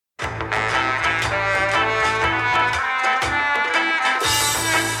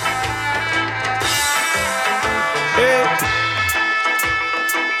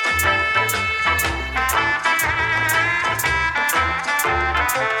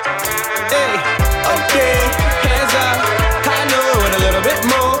Okay, hands up. I know with a little bit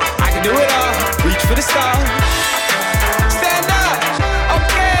more, I can do it all. Reach for the stars. Stand up.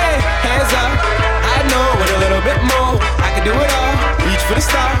 Okay, hands up. I know with a little bit more, I can do it all. Reach for the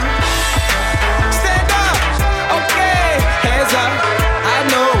stars. Stand up. Okay, hands up. I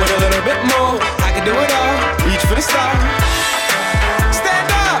know with a little bit more, I can do it all. Reach for the stars. Stand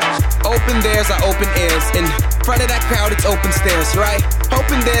up. Open there's our open ears. In front of that crowd, it's open stairs, right?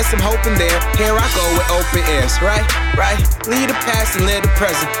 Hoping there's some hope in there. Here I go with open ears, right? Right. Lead the past and live the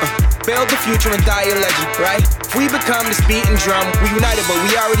present. Build the future and die a legend, right? If we become this beating drum, we united, but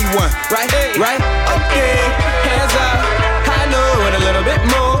we already won, right? Right? Okay, hands up. I know with a little bit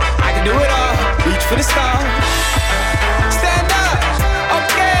more, I can do it all. Reach for the stars. Stand up.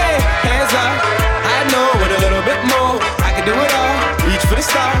 Okay, hands up. I know with a little bit more, I can do it all. Reach for the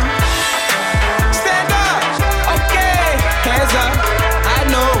stars. Stand up. Okay, hands up. I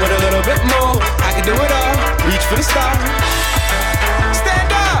know with a little bit more, I can do it all. Reach for the stars. Stand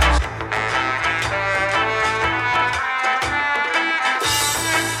up.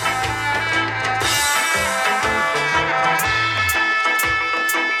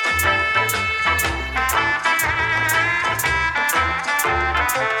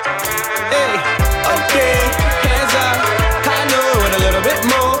 Hey, okay, hands up. I know with a little bit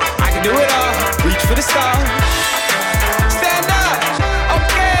more, I can do it all. Reach for the stars. Stand up.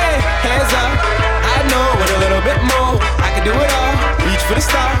 Okay, hands up. I know with a little bit more, I can do it all. Reach for the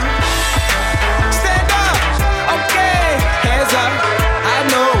stars. Stand up. Okay, hands up. I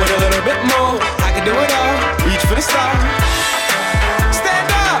know with a little bit more, I can do it all. Reach for the stars. Stand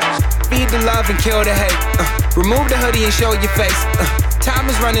up. Feed the love and kill the hate. Remove the hoodie and show your face. Time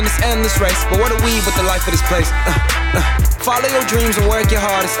is running this endless race, but what are we with the life of this place? Follow your dreams and work your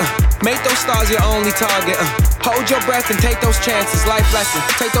hardest. Make those stars your only target. Hold your breath and take those chances. Life lessons,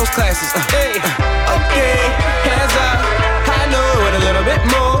 take those classes. Hey, okay, hands up. I know with a little bit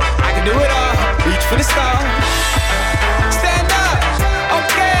more, I can do it all. Reach for the stars. Stand up.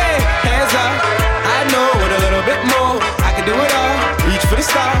 Okay, hands up. I know with a little bit more, I can do it all. Reach for the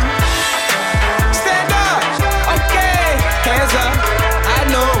stars. Stand up. Okay, hands up. I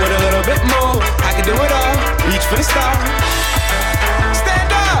know with a little bit more, I can do it all. Reach for the stars.